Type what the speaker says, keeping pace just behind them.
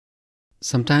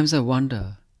Sometimes I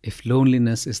wonder if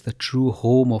loneliness is the true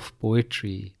home of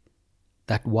poetry,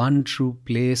 that one true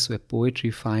place where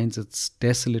poetry finds its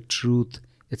desolate truth,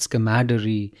 its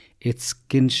camaraderie, its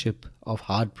kinship of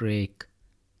heartbreak.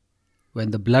 When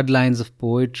the bloodlines of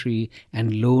poetry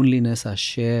and loneliness are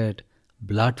shared,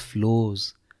 blood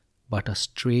flows, but a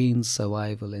strange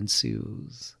survival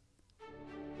ensues.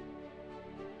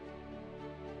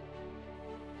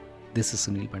 This is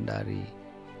Sunil Bhandari,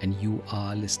 and you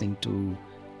are listening to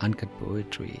Uncut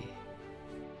Poetry.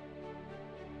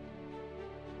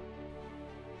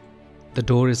 The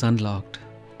door is unlocked.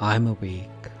 I'm awake.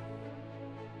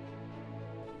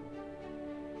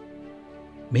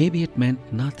 Maybe it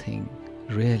meant nothing,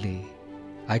 really.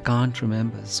 I can't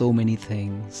remember so many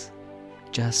things.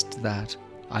 Just that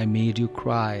I made you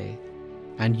cry,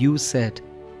 and you said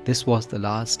this was the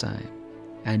last time,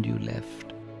 and you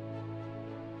left.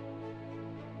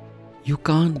 You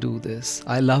can't do this.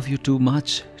 I love you too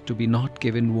much to be not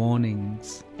given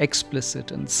warnings, explicit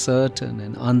and certain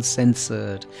and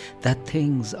uncensored, that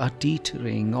things are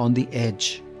teetering on the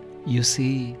edge. You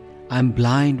see, I'm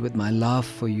blind with my love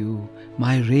for you,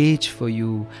 my rage for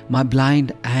you, my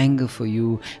blind anger for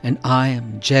you, and I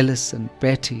am jealous and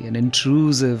petty and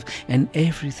intrusive and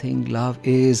everything love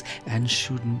is and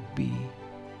shouldn't be.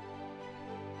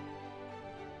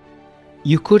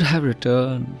 You could have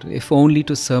returned, if only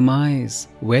to surmise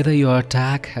whether your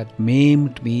attack had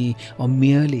maimed me or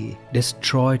merely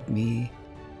destroyed me.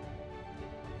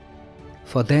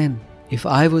 For then, if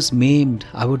I was maimed,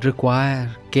 I would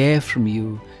require care from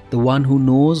you, the one who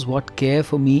knows what care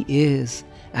for me is,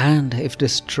 and if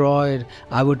destroyed,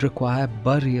 I would require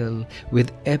burial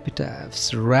with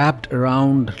epitaphs wrapped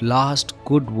around last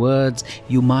good words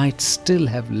you might still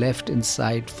have left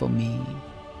inside for me.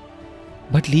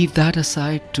 But leave that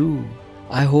aside too.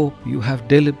 I hope you have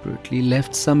deliberately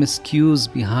left some excuse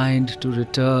behind to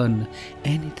return.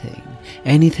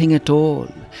 Anything at all.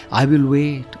 I will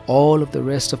wait all of the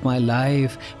rest of my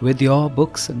life with your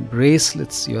books and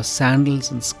bracelets, your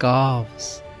sandals and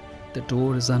scarves. The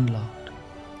door is unlocked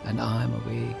and I am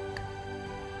awake.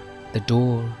 The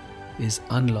door is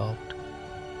unlocked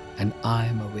and I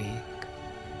am awake.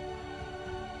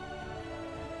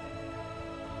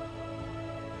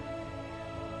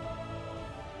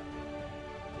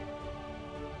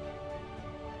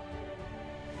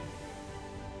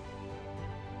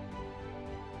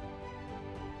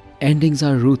 Endings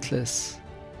are ruthless.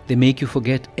 They make you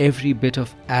forget every bit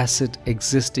of acid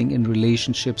existing in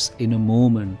relationships in a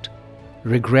moment.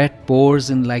 Regret pours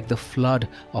in like the flood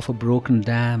of a broken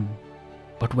dam.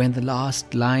 But when the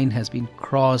last line has been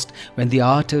crossed, when the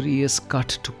artery is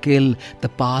cut to kill, the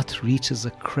path reaches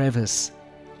a crevice.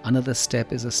 Another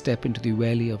step is a step into the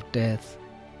valley of death.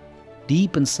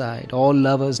 Deep inside, all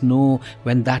lovers know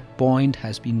when that point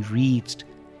has been reached.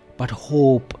 But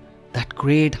hope, that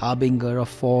great harbinger of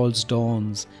false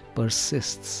dawns,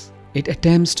 persists. It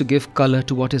attempts to give color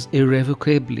to what is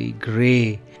irrevocably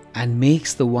grey and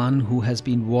makes the one who has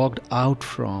been walked out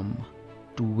from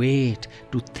to wait,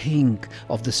 to think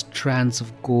of the strands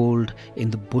of gold in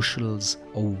the bushels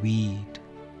of weed.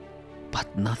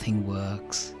 But nothing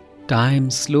works.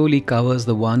 Time slowly covers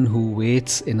the one who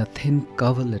waits in a thin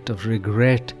coverlet of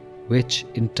regret, which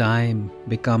in time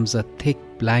becomes a thick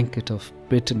blanket of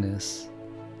bitterness.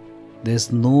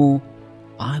 There's no,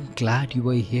 I'm glad you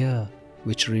were here,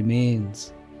 which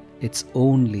remains. It's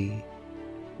only,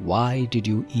 why did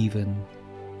you even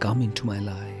come into my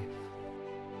life?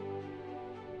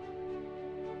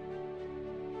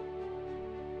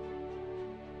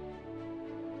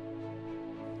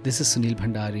 This is Sunil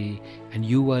Bhandari, and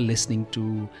you are listening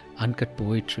to Uncut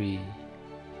Poetry.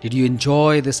 Did you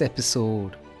enjoy this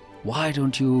episode? Why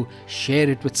don't you share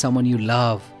it with someone you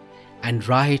love? And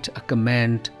write a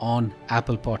comment on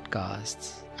Apple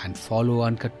Podcasts, and follow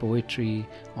Uncut Poetry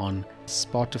on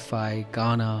Spotify,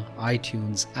 Gaana,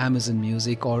 iTunes, Amazon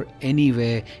Music, or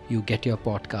anywhere you get your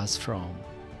podcasts from.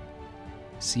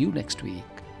 See you next week.